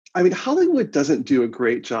I mean, Hollywood doesn't do a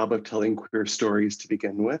great job of telling queer stories to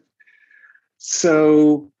begin with.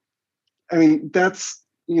 So, I mean, that's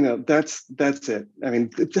it. I mean,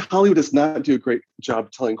 Hollywood does not do a great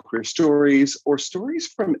job telling queer stories or stories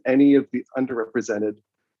from any of the underrepresented,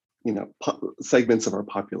 segments of our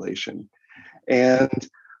population. And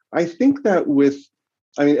I think that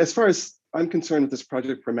I mean, as far as I'm concerned with this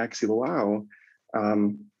project for Maxi Luau,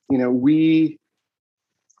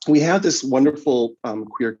 we have this wonderful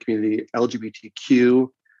queer community, LGBTQ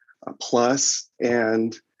plus,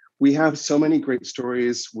 and we have so many great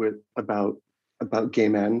stories about gay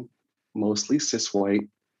men, mostly cis white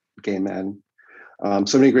gay men.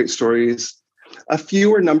 So many great stories, a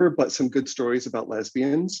fewer number, but some good stories about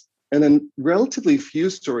lesbians, and then relatively few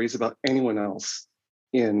stories about anyone else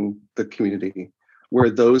in the community, where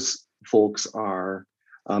those folks are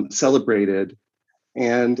celebrated.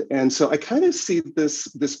 And so I kind of see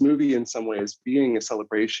this movie in some ways being a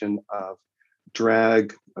celebration of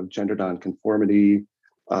drag, of gender nonconformity,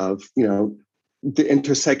 of the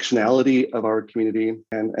intersectionality of our community,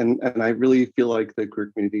 and I really feel like the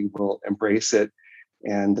queer community will embrace it.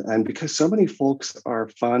 And because so many folks are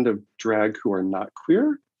fond of drag who are not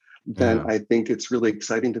queer, then Yeah. I think it's really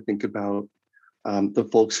exciting to think about the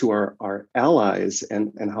folks who are our allies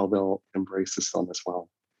and how they'll embrace this film as well.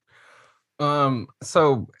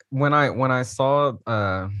 So when I saw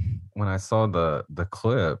the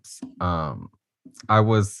clips,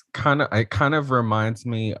 it kind of reminds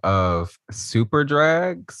me of Super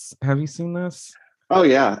Drags. Have you seen this? Oh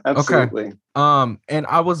yeah, Okay. absolutely. And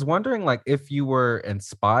I was wondering like if you were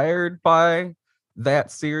inspired by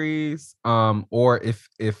that series, or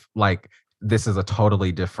if like this is a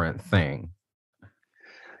totally different thing.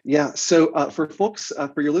 Yeah. So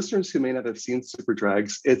for your listeners who may not have seen Super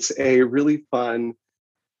Drags, it's a really fun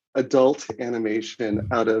adult animation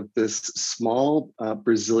out of this small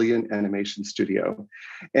Brazilian animation studio,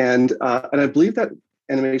 and I believe that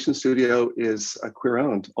animation studio is queer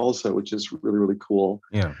owned also, which is really really cool.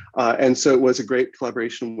 Yeah. And so it was a great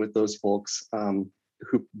collaboration with those folks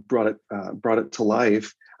who brought it to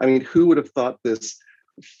life. I mean, who would have thought this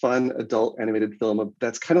fun adult animated film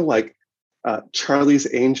that's kind of like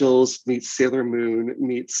Charlie's Angels meets Sailor Moon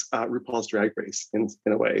meets RuPaul's Drag Race in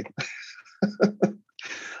a way.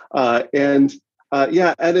 And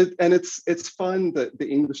yeah, and it's fun. The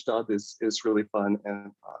English dub is really fun,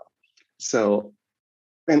 and so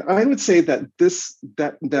and I would say that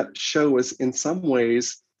that show was in some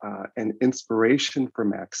ways an inspiration for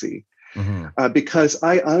Maxi, Hmm. because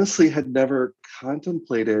I honestly had never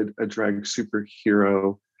contemplated a drag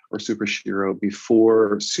superhero or super shiro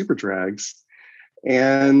before Super Drags,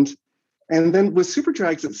 and and then with Super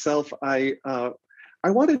Drags itself, I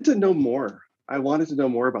wanted to know more. I wanted to know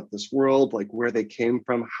more about this world, like where they came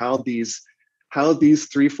from, how these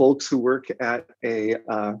three folks who work at a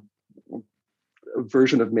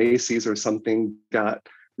version of Macy's or something got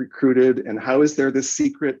recruited, and how is there this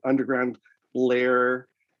secret underground lair,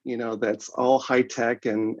 that's all high tech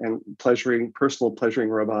and personal pleasuring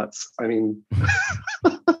robots. I mean,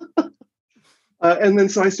 and then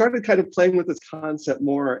so I started kind of playing with this concept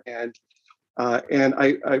more, and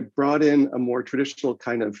I brought in a more traditional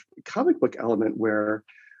kind of comic book element where,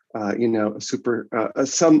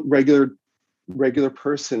 some regular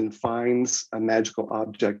person finds a magical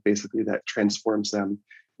object basically that transforms them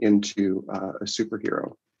into a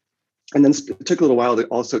superhero. And then it took a little while to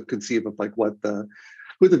also conceive of like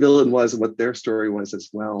who the villain was and what their story was as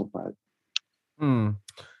well. But Hmm.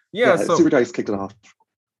 Yeah, yeah, so Super Dice kicked it off.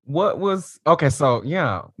 what was okay, so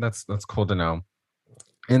yeah, that's cool to know.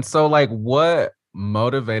 And so like what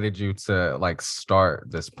motivated you to like start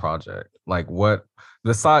this project? Like what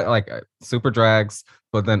the side like Super Drags,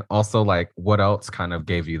 but then also like what else kind of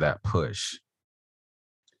gave you that push?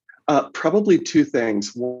 Probably two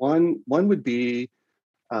things. One would be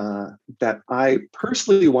that I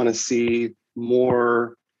personally want to see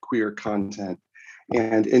more queer content.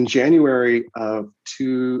 And in January of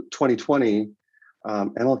 2020,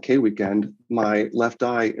 MLK weekend, my left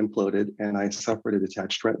eye imploded and I suffered a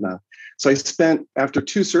detached retina. So I spent, between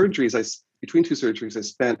two surgeries, I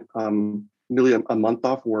spent nearly a month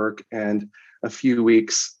off work and a few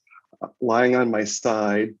weeks lying on my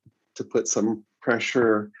side to put some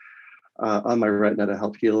pressure on my retina to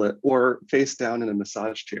help heal it, or face down in a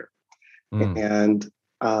massage chair. Mm,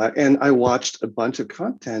 And I watched a bunch of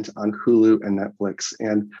content on Hulu and Netflix,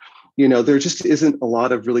 and there just isn't a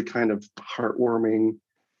lot of really kind of heartwarming,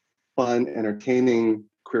 fun, entertaining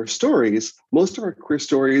queer stories. Most of our queer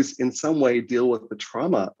stories, in some way, deal with the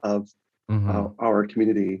trauma of hmm. our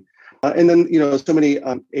community, and then so many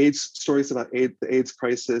AIDS stories about AIDS, the AIDS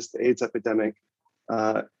crisis, the AIDS epidemic.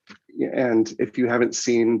 Uh, and if you haven't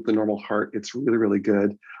seen The Normal Heart, it's really, really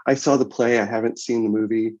good. I saw the play. I haven't seen the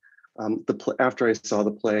movie. After I saw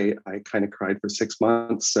the play, I kind of cried for 6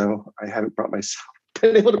 months. So I haven't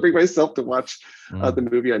been able to bring myself to watch the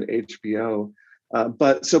movie on HBO.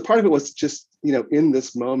 But so part of it was just, in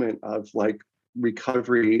this moment of like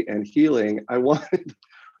recovery and healing, I wanted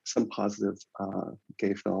some positive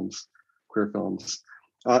gay films, queer films.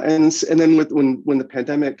 And then when the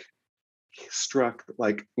pandemic struck,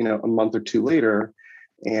 like, a month or two later,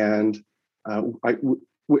 and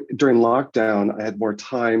during lockdown, I had more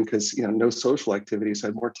time because, no social activities. So I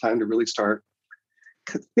had more time to really start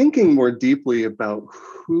thinking more deeply about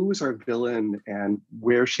who's our villain and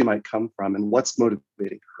where she might come from and what's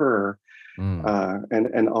motivating her,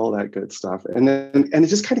 and all that good stuff. And it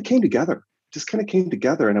just kind of came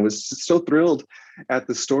together. And I was so thrilled at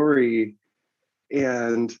the story.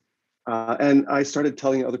 And I started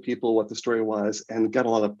telling other people what the story was and got a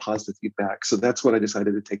lot of positive feedback. So that's when I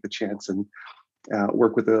decided to take the chance and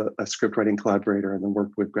work with a script writing collaborator, and then work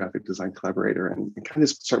with graphic design collaborator, and kind of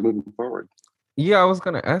start moving forward. Yeah, I was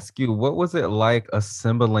going to ask you, what was it like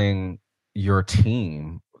assembling your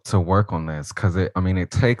team to work on this? Because it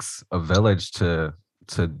takes a village to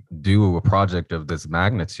do a project of this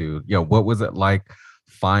magnitude. What was it like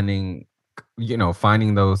finding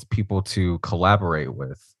those people to collaborate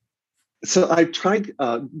with? So I tried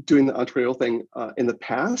doing the entrepreneurial thing in the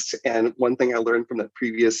past, and one thing I learned from that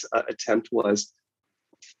previous attempt was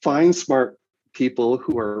find smart people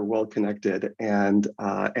who are well connected, and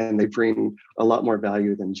they bring a lot more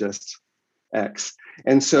value than just X.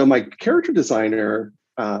 And so my character designer,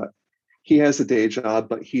 he has a day job,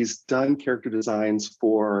 but he's done character designs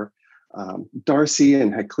for Darcy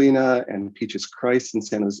and Heklina and Peaches Christ in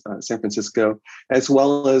San Francisco, as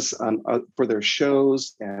well as for their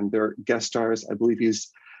shows and their guest stars. I believe he's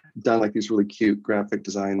done like these really cute graphic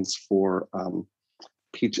designs for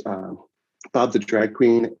Bob the Drag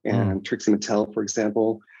Queen and Trixie Mattel, for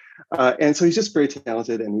example. And so he's just very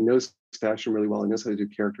talented, and he knows fashion really well. He knows how to do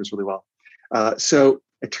characters really well. So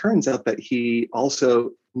it turns out that he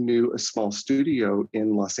also knew a small studio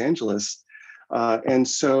in Los Angeles. And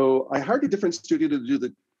so I hired a different studio to do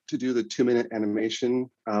the 2-minute animation.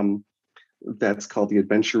 That's called the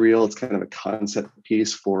Adventure Reel. It's kind of a concept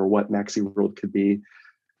piece for what Maxi World could be.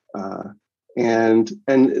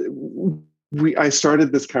 I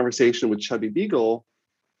started this conversation with Chubby Beagle,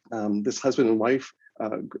 this husband and wife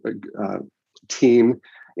team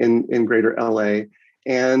in Greater LA,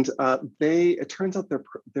 and it turns out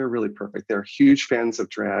they're really perfect. They're huge fans of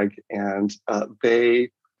drag, and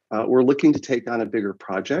they were looking to take on a bigger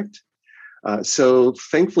project. So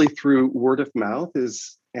thankfully, through word of mouth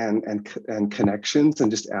and connections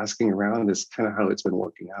and just asking around is kind of how it's been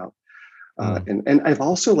working out. And I've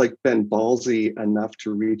also been ballsy enough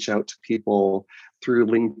to reach out to people through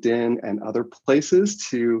LinkedIn and other places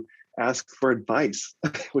to ask for advice,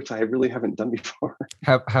 which I really haven't done before.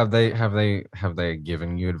 Have they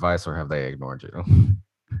given you advice, or have they ignored you?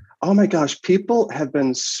 Oh my gosh, people have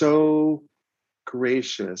been so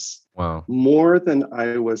gracious. Wow. More than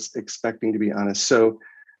I was expecting, to be honest. So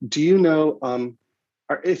do you know,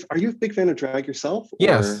 are you a big fan of drag yourself?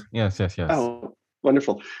 Yes. Oh,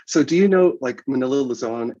 wonderful. So do you know Manila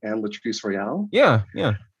Luzon and Latrice Royale? Yeah.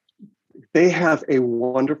 They have a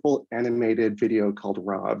wonderful animated video called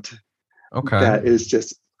Robbed. Okay. That is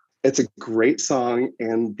it's a great song,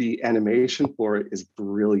 and the animation for it is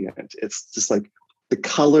brilliant. It's just like the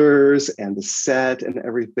colors and the set and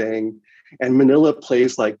everything. And Manila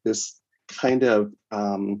plays like this kind of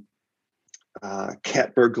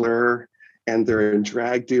cat burglar, and they're in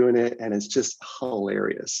drag doing it, and it's just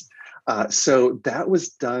hilarious. So that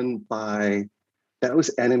was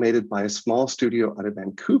animated by a small studio out of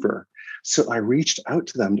Vancouver. So I reached out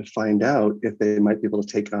to them to find out if they might be able to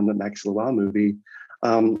take on the Maxi Lawal movie.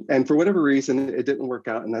 And for whatever reason, it didn't work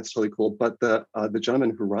out, and that's totally cool. But the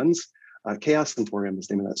gentleman who runs Chaos Emporium is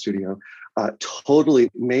the name of that studio,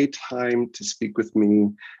 totally made time to speak with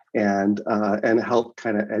me and help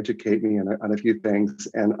kind of educate me on a few things.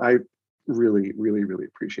 And I really, really, really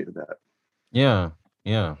appreciated that. Yeah.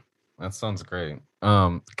 That sounds great.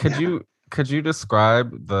 Could you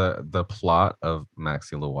describe the plot of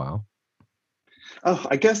Maxi Lawal? Oh,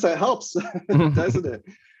 I guess that helps, doesn't it?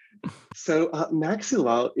 So Maxi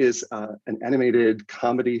Lawal is an animated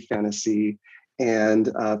comedy, fantasy,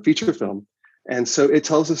 and feature film. And so it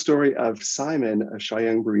tells the story of Simon, a shy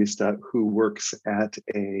young barista who works at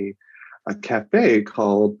a cafe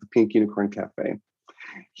called the Pink Unicorn Cafe.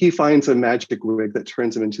 He finds a magic wig that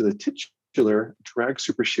turns him into the titular drag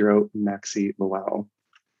superhero Maxi Lawal.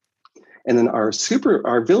 And then our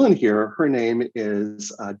villain here, her name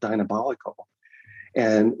is Dinabolical.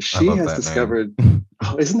 And I she love has that name. discovered,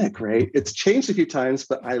 oh, isn't that great? It's changed a few times,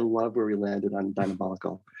 but I love where we landed on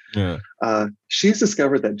Dinabolical. Yeah. She's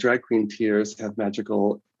discovered that drag queen tears have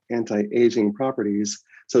magical anti-aging properties.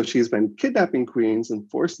 So she's been kidnapping queens and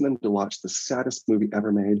forcing them to watch the saddest movie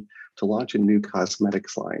ever made to launch a new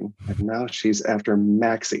cosmetics line. And now she's after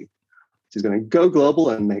Maxi. She's going to go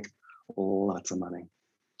global and make lots of money.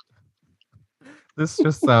 This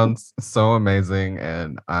just sounds so amazing,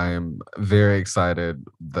 and I'm very excited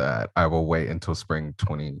that I will wait until spring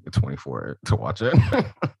 2024 to watch it.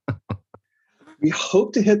 We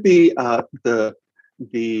hope to hit the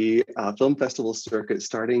film festival circuit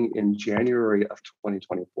starting in January of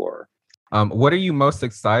 2024. What are you most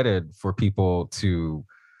excited for people to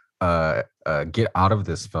get out of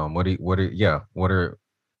this film? I'll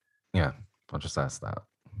just ask that.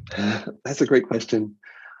 That's a great question.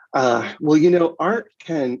 Well, art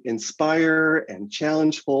can inspire and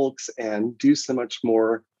challenge folks and do so much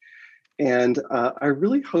more. And I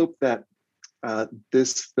really hope that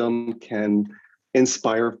this film can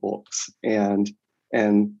inspire folks and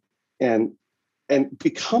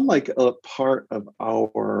become like a part of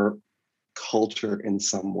our culture in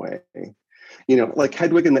some way. Like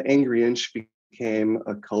Hedwig and the Angry Inch became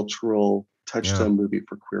a cultural touchstone movie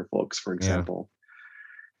for queer folks, for example.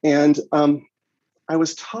 Yeah. And I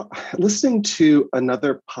was listening to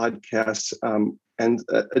another podcast and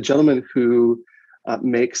a gentleman who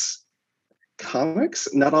makes comics,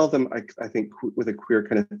 not all of them, I think, with a queer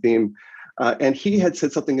kind of theme. And he had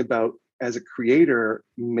said something about, as a creator,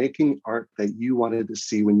 making art that you wanted to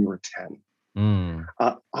see when you were 10.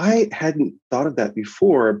 I hadn't thought of that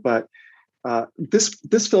before, but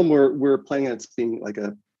this film we're playing at, it's being like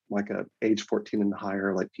a age 14 and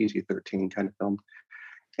higher, like PG-13 kind of film.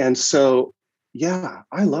 And so, yeah,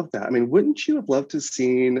 I love that. I mean, wouldn't you have loved to have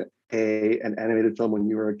seen an animated film when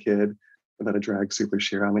you were a kid about a drag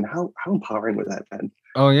superhero? I mean, how empowering would that have been?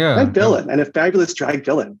 Oh yeah, and a fabulous drag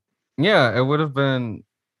villain. Yeah, it would have been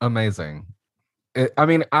amazing. I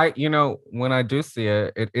mean, when I do see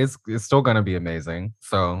it, it's still going to be amazing.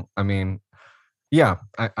 So, I mean, yeah,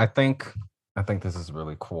 I think this is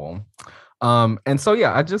really cool. And so,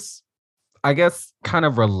 yeah, I guess kind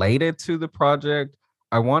of related to the project,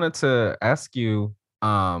 I wanted to ask you,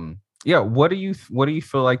 what do you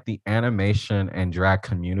feel like the animation and drag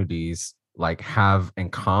communities like have in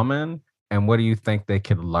common, and what do you think they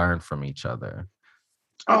could learn from each other?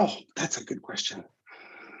 Oh, that's a good question.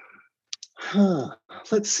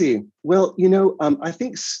 Let's see. Well, I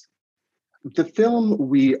think the film,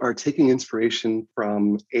 we are taking inspiration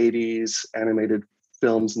from 80s animated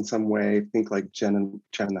films in some way. Think like Jen and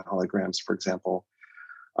the Holograms, for example.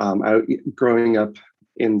 Growing up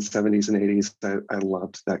in 70s and 80s, I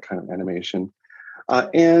loved that kind of animation.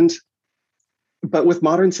 But with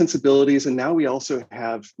modern sensibilities, and now we also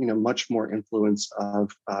have much more influence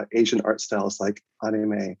of Asian art styles like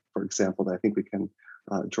anime, for example, that I think we can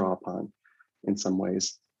draw upon in some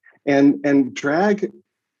ways. And drag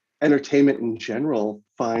entertainment in general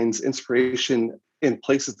finds inspiration in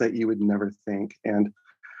places that you would never think. And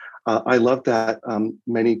I love that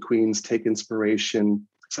many queens take inspiration,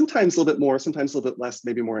 sometimes a little bit more, sometimes a little bit less,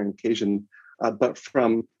 maybe more on occasion, but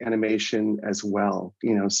from animation as well.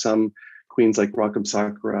 Some queens like Rock'em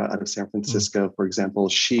Sakura out of San Francisco, for example,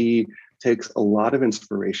 she takes a lot of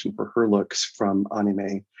inspiration for her looks from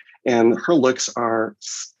anime, and her looks are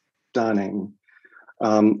stunning.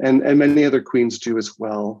 And many other queens do as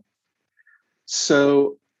well.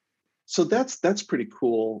 So that's pretty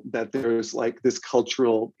cool that there's like this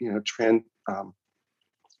cultural, trend,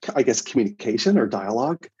 I guess, communication or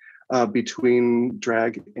dialogue between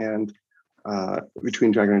drag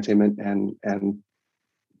entertainment and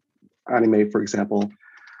anime, for example.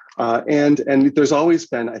 And there's always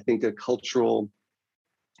been, I think, a cultural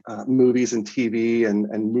movies and TV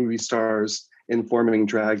and movie stars informing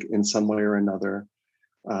drag in some way or another.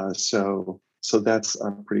 So that's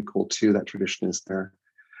pretty cool too. That tradition is there.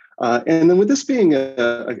 And then with this being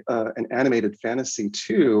an animated fantasy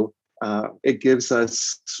too, it gives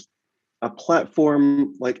us a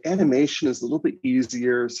platform. Like animation is a little bit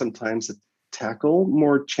easier sometimes to tackle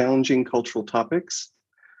more challenging cultural topics.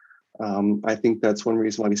 I think that's one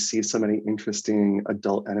reason why we see so many interesting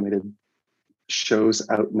adult animated shows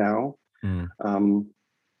out now.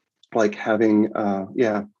 Like having,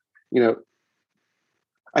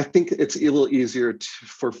 I think it's a little easier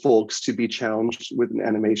for folks to be challenged with an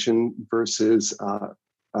animation versus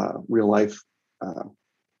real life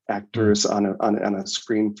actors on a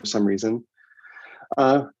screen for some reason.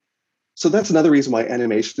 So that's another reason why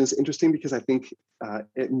animation is interesting, because I think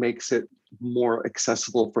it makes it more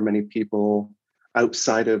accessible for many people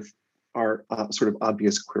outside of our sort of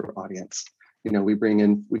obvious queer audience. You know, we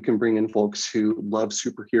can bring in folks who love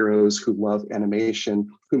superheroes, who love animation,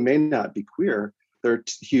 who may not be queer. They're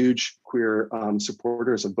huge queer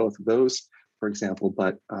supporters of both of those, for example,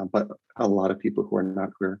 but a lot of people who are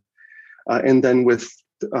not queer. And then with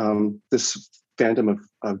this fandom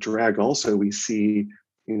of drag, also we see,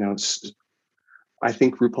 you know, I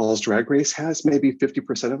think RuPaul's Drag Race has maybe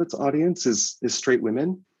 50% of its audience is straight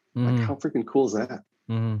women. Like, how freaking cool is that?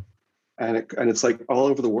 And it's like all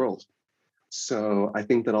over the world. So I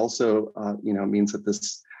think that also, you know, means that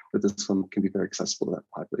this film can be very accessible to that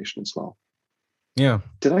population as well. Yeah.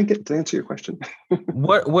 Did I answer your question?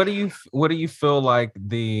 What do you feel like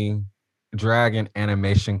the drag and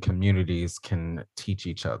animation communities can teach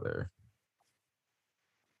each other?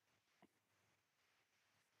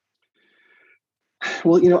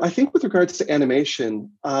 Well, you know, I think with regards to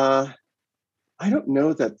animation, I don't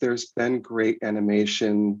know that there's been great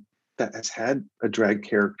animation that has had a drag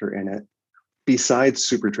character in it besides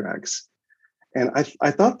super drags. And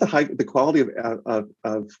I thought the quality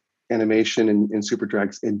of animation in super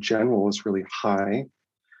drags in general was really high.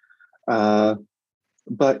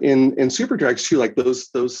 But in super drags too, like those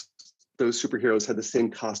superheroes had the same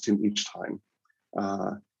costume each time.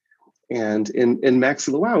 And in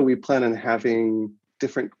Maxi Luau, we plan on having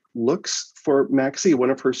different looks for Maxi. One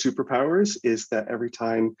of her superpowers is that every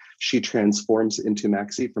time she transforms into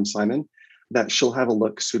Maxi from Simon, that she'll have a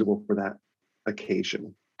look suitable for that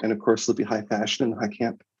occasion. And of course, it'll be high fashion and high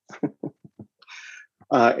camp.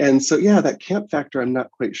 And so, yeah, that camp factor, I'm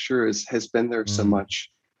not quite sure has been there so much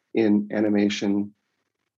in animation.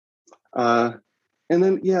 And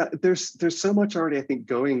then, yeah, there's so much already, I think,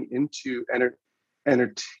 going into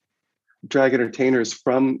drag entertainers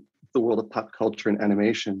from the world of pop culture and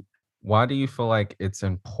animation. Why do you feel like it's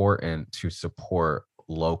important to support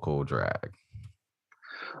local drag?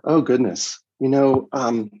 Oh goodness, you know,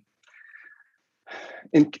 and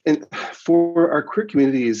for our queer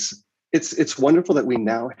communities, it's wonderful that we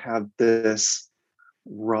now have this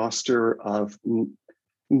roster of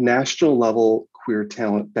national level queer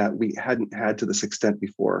talent that we hadn't had to this extent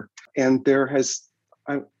before. And there has,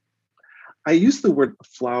 I use the word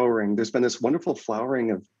flowering. There's been this wonderful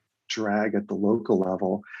flowering of drag at the local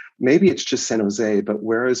level. Maybe it's just San Jose, but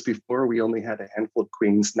whereas before we only had a handful of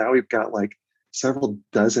queens, now we've got like several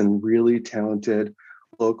dozen really talented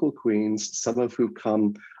local queens, some of who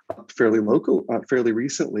come up fairly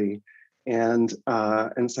recently. And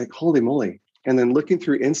it's like, holy moly. And then looking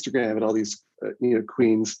through Instagram at all these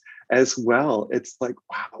queens as well, it's like,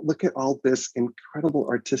 wow, look at all this incredible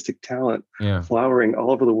artistic talent flowering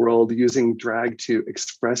all over the world, using drag to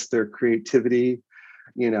express their creativity.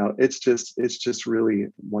 You know, it's just really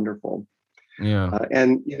wonderful. Yeah.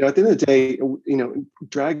 And you know, at the end of the day, you know,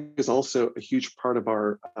 drag is also a huge part of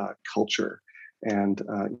our culture. And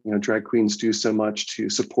you know, drag queens do so much to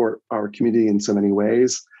support our community in so many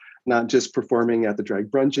ways, not just performing at the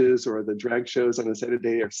drag brunches or the drag shows on a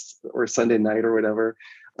Saturday or Sunday night or whatever,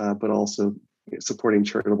 but also supporting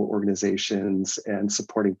charitable organizations and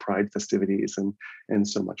supporting Pride festivities and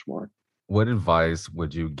so much more. What advice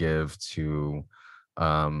would you give to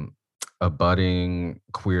a budding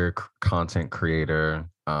queer content creator,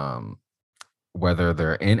 whether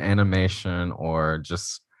they're in animation or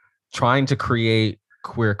just trying to create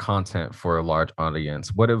queer content for a large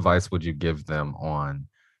audience? What advice would you give them on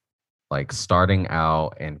like starting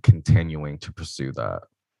out and continuing to pursue that?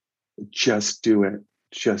 Just do it.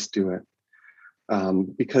 Just do it.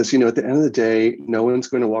 Because, you know, at the end of the day, no one's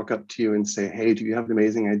going to walk up to you and say, hey, do you have an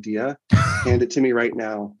amazing idea? Hand it to me right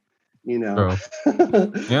now. You know,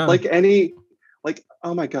 yeah. like,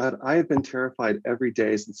 oh my God, I have been terrified every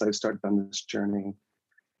day since I've started on this journey.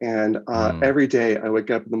 And every day I wake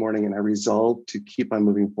up in the morning and I resolve to keep on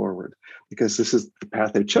moving forward because this is the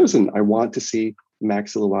path I've chosen. I want to see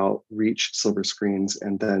Maxi Luau reach silver screens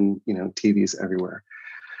and then, you know, TVs everywhere.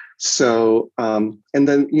 So, and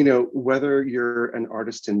then, you know, whether you're an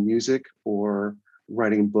artist in music or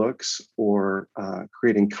writing books or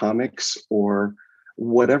creating comics or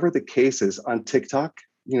whatever the case is on TikTok,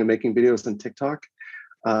 you know, making videos on TikTok,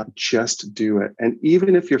 just do it. And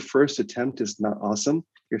even if your first attempt is not awesome,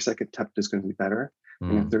 your second attempt is going to be better.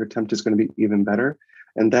 And your third attempt is going to be even better.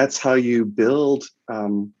 And that's how you build,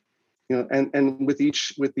 you know, and with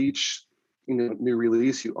each, you know, new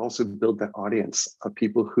release, you also build that audience of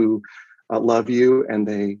people who love you and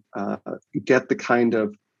they get the kind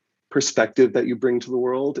of perspective that you bring to the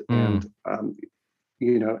world. And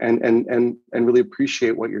you know, and really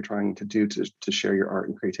appreciate what you're trying to do to share your art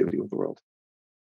and creativity with the world.